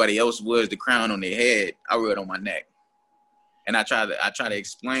everybody else was the crown on their head. I wear it on my neck. And I try to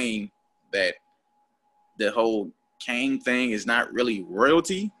explain that the whole Kang thing is not really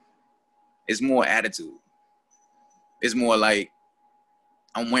royalty. It's more attitude. It's more like,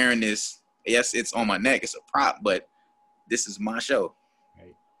 I'm wearing this. Yes, it's on my neck. It's a prop, but this is my show.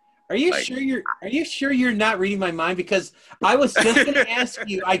 Are you sure you're not reading my mind? Because I was just going to ask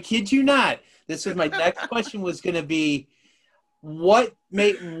you. I kid you not. This was my next question. Was going to be, what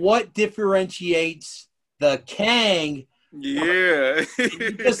differentiates the Kang? Yeah.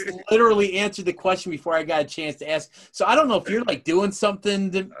 You just literally answered the question before I got a chance to ask. So I don't know if you're like doing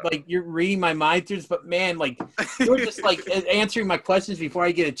something to, like, you're reading my mind through this, but man, like, you're just like answering my questions before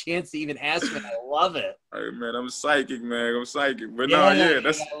I get a chance to even ask them. I love it. Hey, man, I'm psychic, man. I'm psychic. But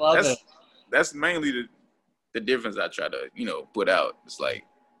that's mainly the difference I try to, put out. It's like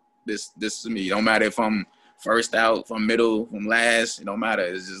this to me. Don't matter if I'm first out, from middle, from last. It don't matter.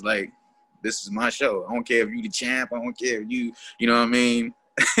 It's just like, this is my show. I don't care if you the champ. I don't care if you know what I mean?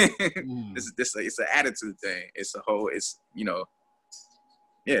 It's an attitude thing. It's it's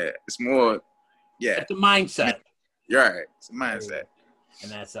more, It's a mindset. You're right. It's a mindset.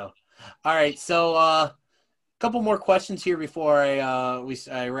 And that's so. All right. So a couple more questions here before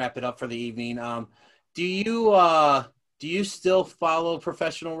I wrap it up for the evening. Do you still follow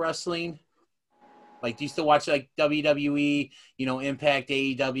professional wrestling? Like, do you still watch like WWE, Impact,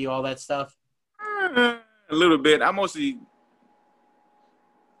 AEW, all that stuff? A little bit. I mostly,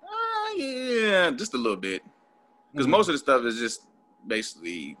 just a little bit. Because most of the stuff is just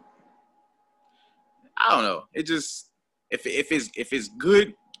basically, I don't know. It just, if it's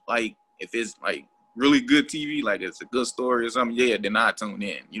good, like if it's like really good TV, like it's a good story or something, then I tune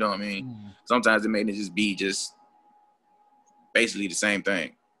in. You know what I mean? Sometimes it may just be just basically the same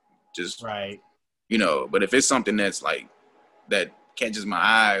thing. Just right. But if it's something that's like that catches my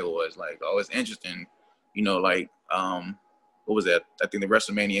eye, or it's like, oh, it's interesting, like what was that? I think the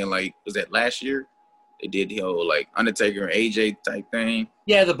WrestleMania, like, was that last year? They did the whole like Undertaker and AJ type thing.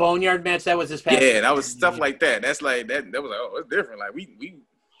 Yeah, the Boneyard match, that was this past. Yeah, that was stuff like that. That's like that was like, oh, it's different. Like we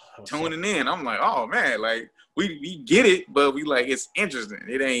tuning in. I'm like, oh man, like we get it, but we like, it's interesting.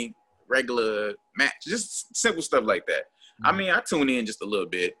 It ain't regular match. Just simple stuff like that. I mean, I tune in just a little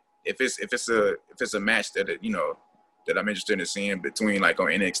bit. If it's a match that that I'm interested in seeing between like on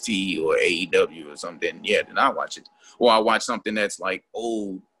NXT or AEW or something, then I watch it. Or I watch something that's like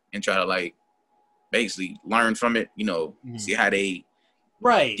old and try to like basically learn from it. See how they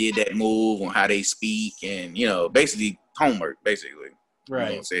did that move, or how they speak, and basically homework, basically.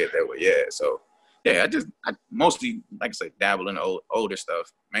 Right. Say it that way. Yeah. So I mostly, like I say, dabble in the older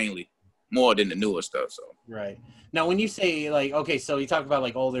stuff mainly, more than the newer stuff. So right. Now, when you say like, okay, so you talk about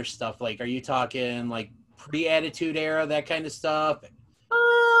like older stuff, like, are you talking like pre-Attitude Era, that kind of stuff?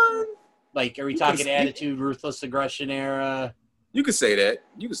 Like, are we talking Attitude, Ruthless Aggression Era? You could say that.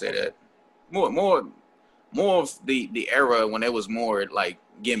 More of the era when it was more like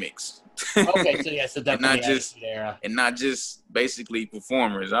gimmicks. Okay, so definitely Attitude Era. And not just basically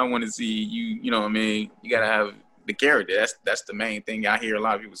performers. I want to see you know what I mean? You got to have the character. That's the main thing I hear a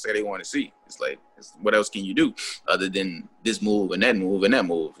lot of people say they want to see. It's like, what else can you do other than this move and that move and that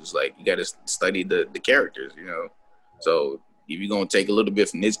move? It's like, you got to study the characters, So if you're going to take a little bit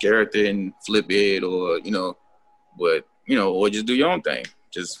from this character and flip it, or, or just do your own thing.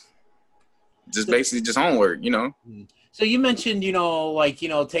 Just basically just homework, So you mentioned,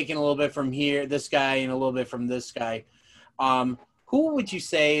 taking a little bit from here, this guy, and a little bit from this guy. Who would you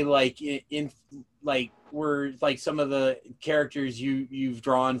say, like, in were like some of the characters you've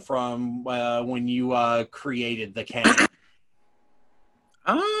drawn from when you created the Kang?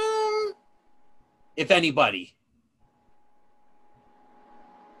 If anybody.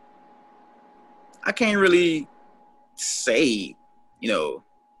 I can't really say, I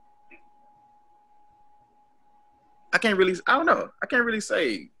don't know. I can't really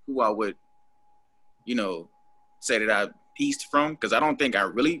say who I would, say that I pieced from, because I don't think I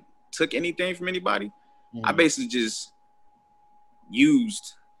really took anything from anybody. I basically just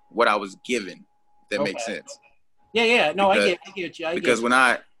used what I was given. If that makes sense. Yeah. No, I get you. Because when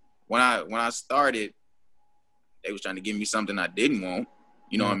I started, they was trying to give me something I didn't want.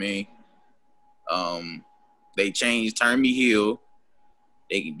 You know what I mean? They turned me heel.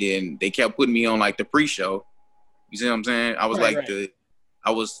 They kept putting me on like the pre-show. You see what I'm saying? I was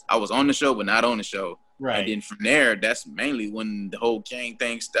I was on the show, but not on the show. Right. And then from there, that's mainly when the whole King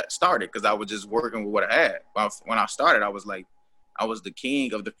thing started, because I was just working with what I had. When I started, I was like, I was the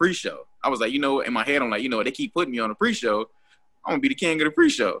king of the pre-show. I was like, in my head, I'm like, they keep putting me on the pre-show. I'm going to be the king of the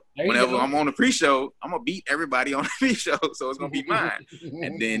pre-show. Whenever I'm on the pre-show, I'm going to beat everybody on the pre-show, so it's going to be mine.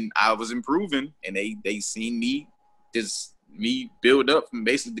 And then I was improving, and they seen me build up from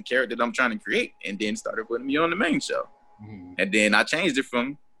basically the character that I'm trying to create, and then started putting me on the main show. And then I changed it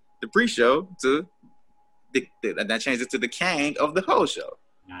from the pre-show to I changed it to the Kang of the whole show.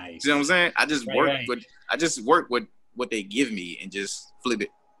 Nice. You know what I'm saying? I just work with what they give me and just flip it.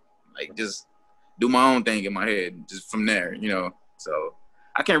 like just do my own thing in my head just from there, you know. So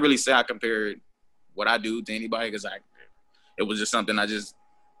I can't really say I compared what I do to anybody because it was just something I just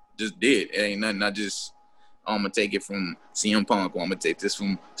did. It ain't nothing. I'm gonna take it from CM Punk, or I'm gonna take this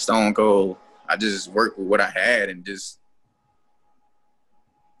from Stone Cold. I just worked with what I had and just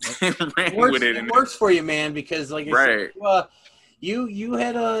ran with it. It works for you, man, because like I said, you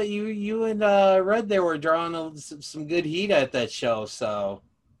and Red there were drawing some good heat at that show. So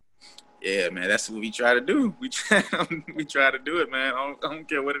yeah, man, that's what we try to do. We try to do it, man. I don't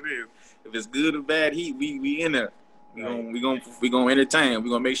care what it is. If it's good or bad heat, we in there. We gonna entertain. We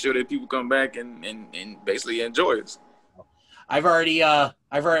gonna make sure that people come back and basically enjoy it. I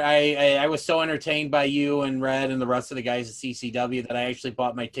was so entertained by you and Red and the rest of the guys at CCW that I actually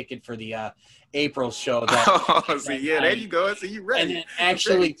bought my ticket for the April show. There you go. So you ready? And then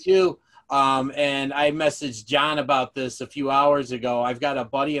actually too, and I messaged John about this a few hours ago. I've got a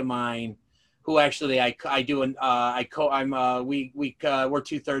buddy of mine who actually we're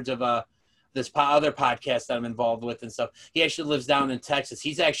 2/3 of this other podcast that I'm involved with and stuff. He actually lives down in Texas.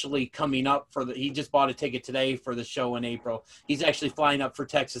 He's actually coming up he just bought a ticket today for the show in April. He's actually flying up for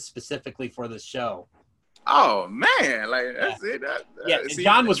Texas specifically for this show. Oh man, like that's it.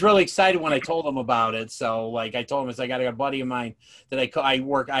 John was really excited when I told him about it. So like I told him, I got a buddy of mine that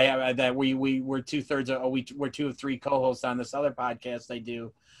we're 2/3 we're 2 of 3 co-hosts on this other podcast I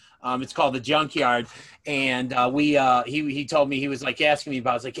do. It's called The Junkyard, and he told me, he was like asking me about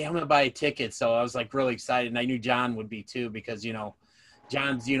it. I was like, yeah, I'm gonna buy a ticket. So I was like really excited, and I knew John would be too, because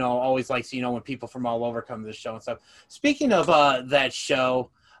John's always likes when people from all over come to the show and stuff. Speaking of that show,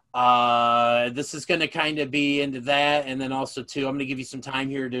 this is gonna kind of be into that, and then also too, I'm gonna give you some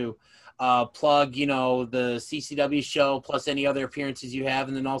time here to plug the CCW show plus any other appearances you have,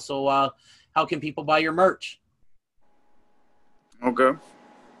 and then also how can people buy your merch? Okay.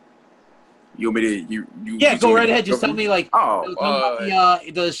 You want me to go right ahead. Just tell me the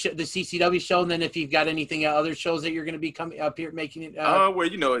CCW show, and then if you've got anything other shows that you're going to be coming up here making it.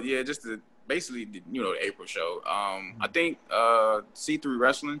 Just basically the April show. I think C3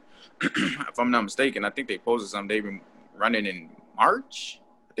 Wrestling, if I'm not mistaken, I think they posted something they've been running in March.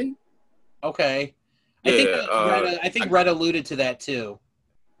 I think. Okay. I think Red alluded to that too.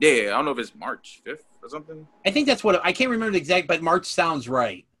 Yeah, I don't know if it's March 5th or something. I think that's what I can't remember the exact, but March sounds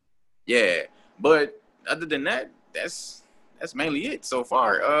right. Yeah, but other than that, that's mainly it so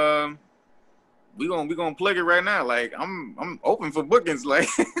far. We gonna plug it right now. Like I'm open for bookings. Like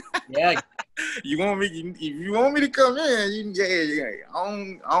yeah, if you want me to come in, I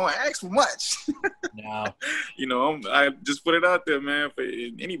don't ask for much. No, I just put it out there, man, for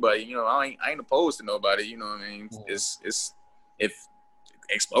anybody. I ain't opposed to nobody. You know what I mean? It's if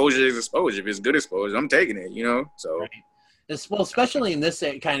exposure is exposure. If it's good exposure, I'm taking it. So. Right. Well, especially in this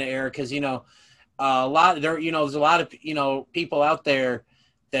kind of era, because there's a lot of people out there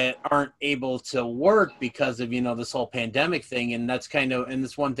that aren't able to work because of this whole pandemic thing, and that's and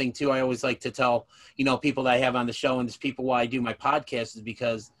this one thing too. I always like to tell people that I have on the show, and just people why I do my podcast is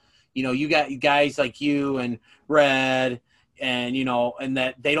because you got guys like you and Red, and and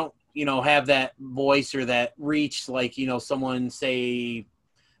that they don't have that voice or that reach like someone say.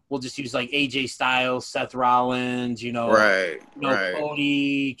 We'll just use like AJ Styles, Seth Rollins, right.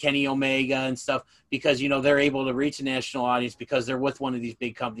 Cody, Kenny Omega and stuff, because, they're able to reach a national audience because they're with one of these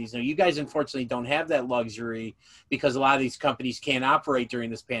big companies. Now, you guys, unfortunately, don't have that luxury because a lot of these companies can't operate during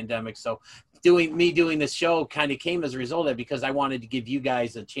this pandemic. So doing this show kind of came as a result of that, because I wanted to give you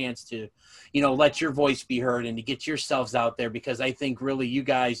guys a chance to, let your voice be heard and to get yourselves out there, because I think really you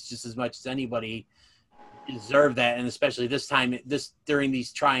guys, just as much as anybody, deserve that, and especially during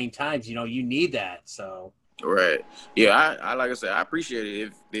these trying times, you need that. So right, yeah, I like I said, I appreciate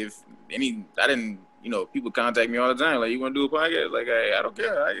it. If people contact me all the time, like, you want to do a podcast? Like, hey, I don't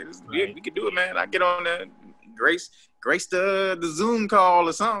care. We could do it, man. I get on there, grace the Zoom call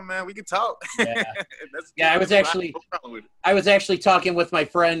or something, man. We can talk. Yeah, I was actually talking with my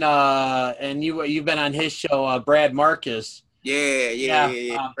friend, and you've been on his show, Brad Marcus. Yeah,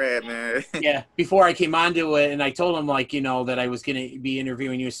 Brad, man. Yeah, before I came onto it, and I told him that I was going to be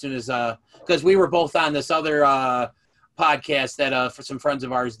interviewing you as soon as because we were both on this other podcast that for some friends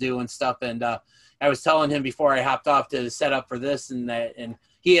of ours do and stuff, and I was telling him before I hopped off to set up for this and that, and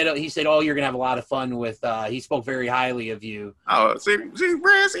he said, "Oh, you're gonna have a lot of fun with." He spoke very highly of you. Oh, see,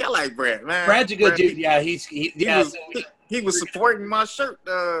 Brad. I like Brad, man. Brad's a good dude. Yeah, he was supporting my shirt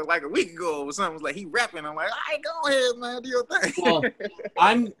like a week ago or something. It was like he rapping. I'm like, all right, go ahead, man, do your thing.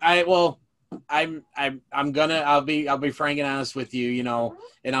 I'll be frank and honest with you,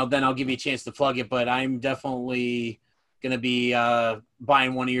 and I'll give you a chance to plug it. But I'm definitely gonna be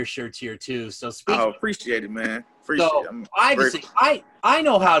buying one of your shirts here too. So appreciate it, man. Appreciate it. I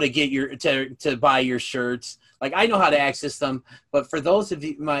know how to get to buy your shirts. Like, I know how to access them, but for those of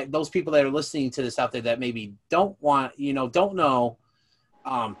you, those people that are listening to this out there that maybe don't know,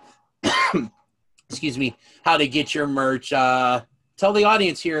 excuse me, how to get your merch, tell the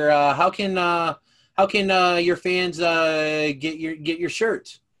audience here, how can your fans get your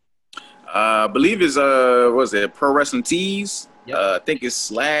shirts? I believe it's was it Pro Wrestling Tees? Yep. I think it's /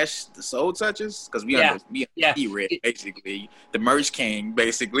 the Soul Touches, because we on E-Red, basically the merch king,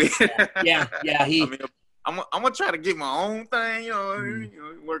 basically. Yeah. I'm gonna try to get my own thing,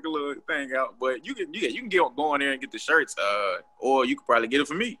 work a little thing out. But you can go in there and get the shirts, or you could probably get it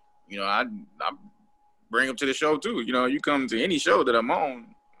from me. I bring them to the show too. You come to any show that I'm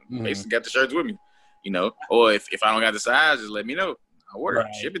on, basically got the shirts with me. Or if I don't got the size, just let me know. I order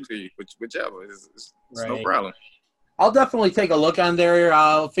it, ship it to you, whichever. It's no problem. I'll definitely take a look on there.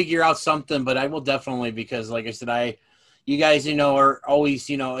 I'll figure out something, but I will definitely, because like I said, you guys, are always,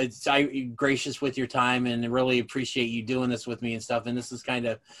 I'm gracious with your time and really appreciate you doing this with me and stuff. And this is kind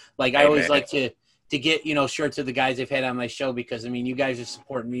of like, I always like to get, shirts of the guys I've had on my show, because you guys are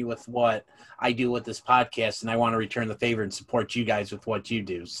supporting me with what I do with this podcast, and I want to return the favor and support you guys with what you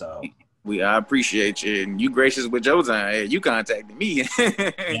do. So I appreciate you, and you gracious with your time. Hey, you contacted me. You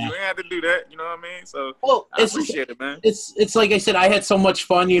ain't have to do that. You know what I mean? So I appreciate it, man. It's like I said, I had so much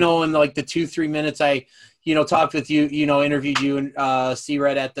fun, in like the 2-3 minutes I talked with you, interviewed you and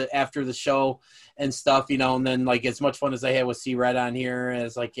C-Red after the show and stuff, and then like as much fun as I had with C-Red on here,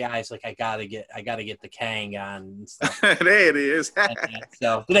 it's like, it's like I gotta get the Kang on and stuff. There it is.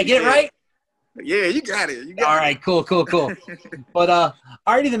 So did I get it right? Yeah, you got it. All right, cool. But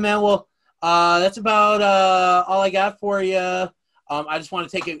alrighty then, man. Well, that's about all I got for you. I just want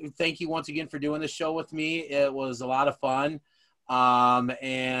to thank you once again for doing this show with me. It was a lot of fun.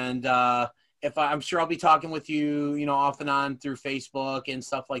 And I'm sure I'll be talking with you, off and on through Facebook and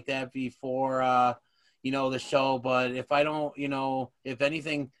stuff like that before, the show. But if I don't, if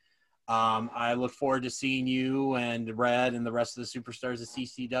anything, I look forward to seeing you and Red and the rest of the superstars of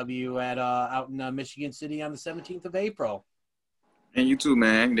CCW out in Michigan City on the 17th of April. And you too,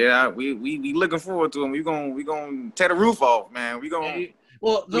 man. Yeah, we looking forward to them. We gonna tear the roof off, man. We gonna be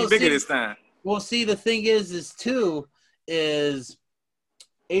bigger this time. Well, see, the thing is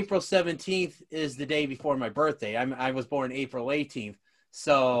April 17th is the day before my birthday. I was born April 18th.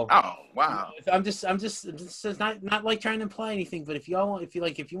 So wow. I'm just not like trying to imply anything, but if you want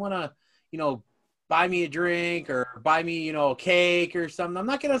to, buy me a drink or buy me, a cake or something, I'm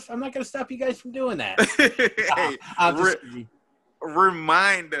not gonna stop you guys from doing that.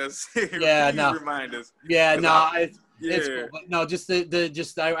 Remind us. Yeah, no. Remind us. Yeah, no. It's cool. But no,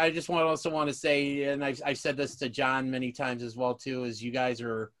 I just want to say, and I've said this to John many times as well too, is you guys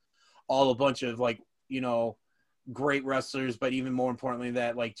are all a bunch of great wrestlers, but even more importantly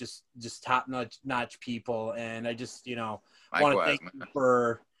that just top notch people. And I just want to thank you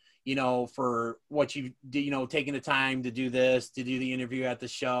for what you do, taking the time to do the interview at the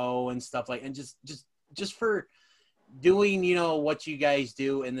show and stuff and just for doing what you guys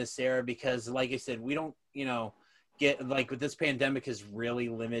do in this era, because like I said, we don't get with this pandemic has really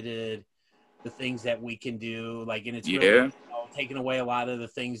limited the things that we can do, and it's really taking away a lot of the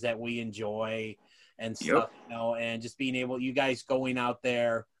things that we enjoy and stuff, and just being able, you guys going out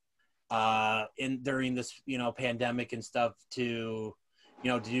there during this pandemic and stuff to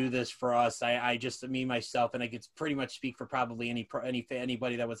to do this for us. I just, me myself, and I could pretty much speak for probably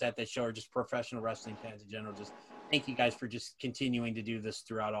anybody that was at that show or just professional wrestling fans in general, just thank you guys for just continuing to do this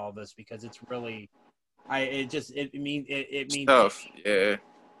throughout all this, because it's really it means tough.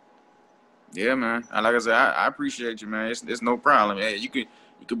 Yeah, man. Like I said, I appreciate you, man. It's no problem. Hey, you could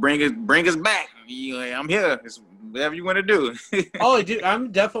bring us back. I'm here. It's whatever you want to do. Oh, dude,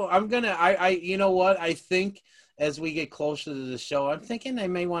 I'm gonna. You know what? I think as we get closer to the show, I'm thinking I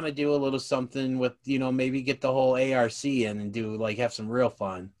may want to do a little something with maybe get the whole ARC in and do have some real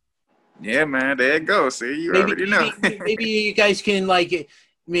fun. Yeah, man. There it goes. See, you already know. Maybe you guys can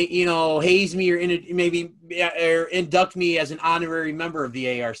haze me or induct me as an honorary member of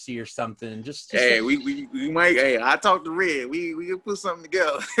the ARC or something. Hey, we might. Hey, I talked to Red. We can put something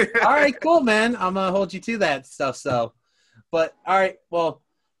together. All right, cool, man. I'm gonna hold you to that stuff. So, but all right, well,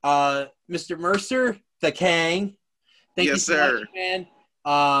 Mr. Mercer, the Kang. Thank you so much,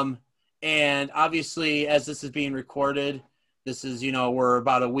 man. And obviously, as this is being recorded, this is we're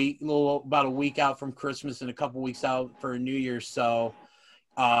about a week out from Christmas and a couple weeks out for New Year's. So.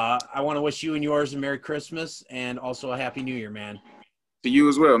 I want to wish you and yours a Merry Christmas and also a Happy New Year, man. To you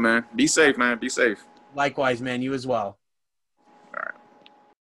as well, man. Be safe, man. Be safe. Likewise, man. You as well.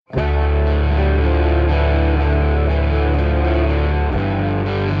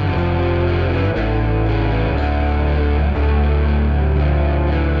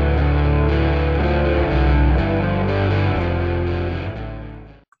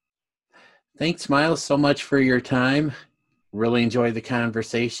 Thanks, Miles, so much for your time. Really enjoyed the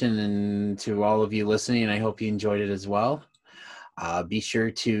conversation, and to all of you listening, I hope you enjoyed it as well. Be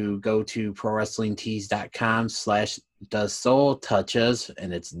sure to go to prowrestlingtees.com/DaSoulTouchas,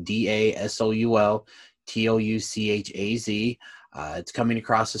 and it's DASOULTOUCHAZ. It's coming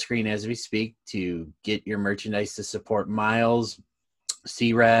across the screen as we speak to get your merchandise to support Miles,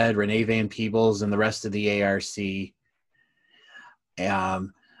 C-Red, Renee Van Peebles, and the rest of the ARC.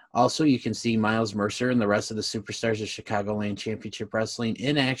 Also, you can see Miles Mercer and the rest of the superstars of Chicagoland Championship Wrestling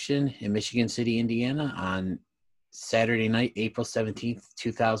in action in Michigan City, Indiana on Saturday night, April 17th,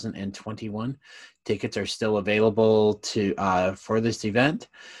 2021. Tickets are still available for this event.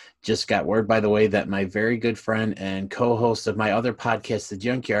 Just got word, by the way, that my very good friend and co-host of my other podcast, The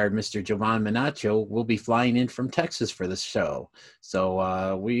Junkyard, Mr. Jovan Minaccio, will be flying in from Texas for this show.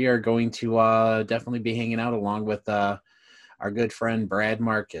 So we are going to definitely be hanging out along with our good friend Brad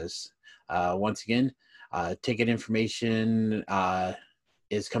Marcus. Once again, ticket information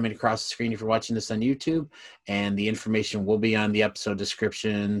is coming across the screen if you're watching this on YouTube, and the information will be on the episode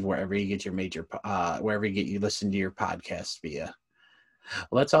description wherever you get your you listen to your podcast via.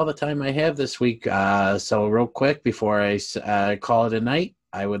 Well, that's all the time I have this week. So real quick before I call it a night,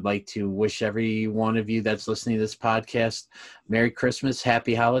 I would like to wish every one of you that's listening to this podcast Merry Christmas,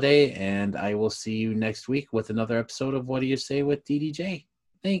 Happy Holiday, and I will see you next week with another episode of What Do You Say with DDJ.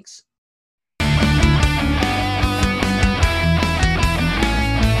 Thanks.